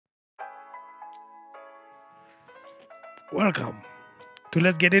Welcome to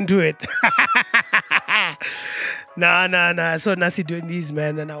Let's Get Into It. Nah. I saw Nasi doing these,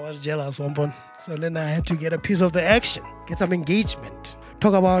 man, and I was jealous, Wampon. So then I had to get a piece of the action, get some engagement,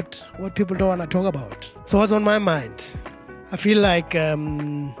 talk about what people don't want to talk about. So what's on my mind? I feel like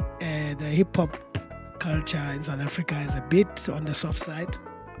the hip-hop culture in South Africa is a bit on the soft side.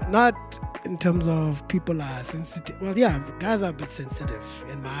 Not in terms of people are sensitive. Well, yeah, guys are a bit sensitive,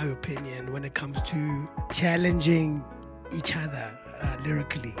 in my opinion, when it comes to challenging each other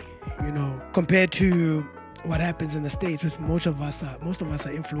lyrically, you know, compared to what happens in the States, which most of us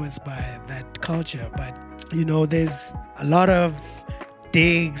are influenced by that culture. But, you know, there's a lot of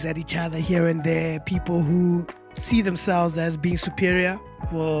digs at each other here and there. People who see themselves as being superior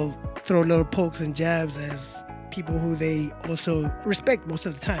will throw little pokes and jabs as people who they also respect most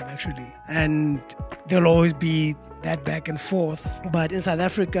of the time, actually. And there'll always be that back and forth. But in South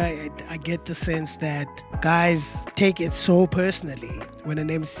Africa, I get the sense that guys take it so personally when an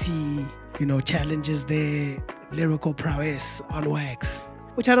MC, you know, challenges their lyrical prowess on wax,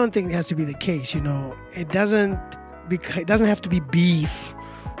 which I don't think has to be the case, you know. It doesn't have to be beef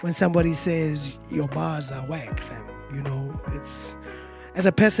when somebody says your bars are whack, fam. You know, it's... As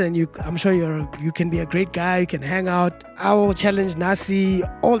a person, I'm sure you can be a great guy, you can hang out. I will challenge Nasi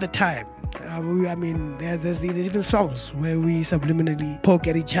all the time. I mean, there's even songs where we subliminally poke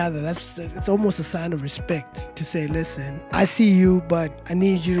at each other. It's almost a sign of respect to say, listen, I see you, but I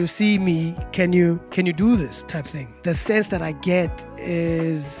need you to see me. Can you do this type thing? The sense that I get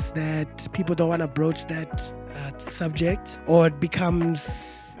is that people don't want to broach that subject, or it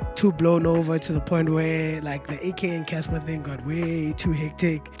becomes too blown over to the point where, like, the AK and Casper thing got way too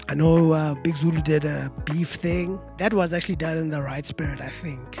hectic. I know Big Zulu did a beef thing. That was actually done in the right spirit, I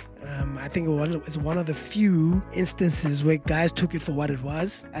think. I think it's one of the few instances where guys took it for what it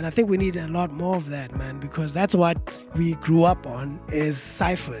was. And I think we need a lot more of that, man, because that's what we grew up on, is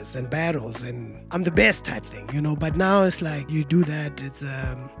ciphers and battles and I'm the best type thing, you know. But now it's like, you do that, it's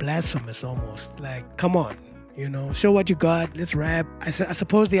blasphemous almost. Like, come on. You know, show what you got, let's rap. I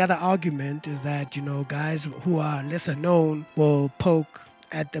suppose the other argument is that, you know, guys who are lesser known will poke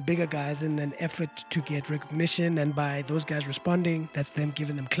at the bigger guys in an effort to get recognition, and by those guys responding, that's them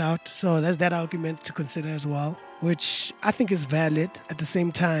giving them clout. So there's that argument to consider as well, which I think is valid. At the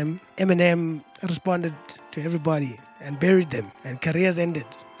same time, Eminem responded to everybody and buried them, and careers ended.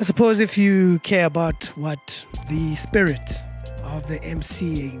 I suppose if you care about what the spirit of the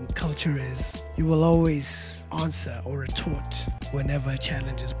MCing culture is, you will always answer or retort whenever a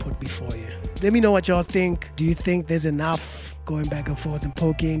challenge is put before you. Let me know what y'all think. Do you think there's enough going back and forth and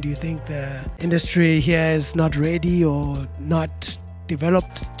poking? Do you think the industry here is not ready or not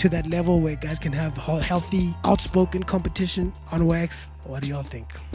developed to that level where guys can have healthy, outspoken competition on wax? What do y'all think?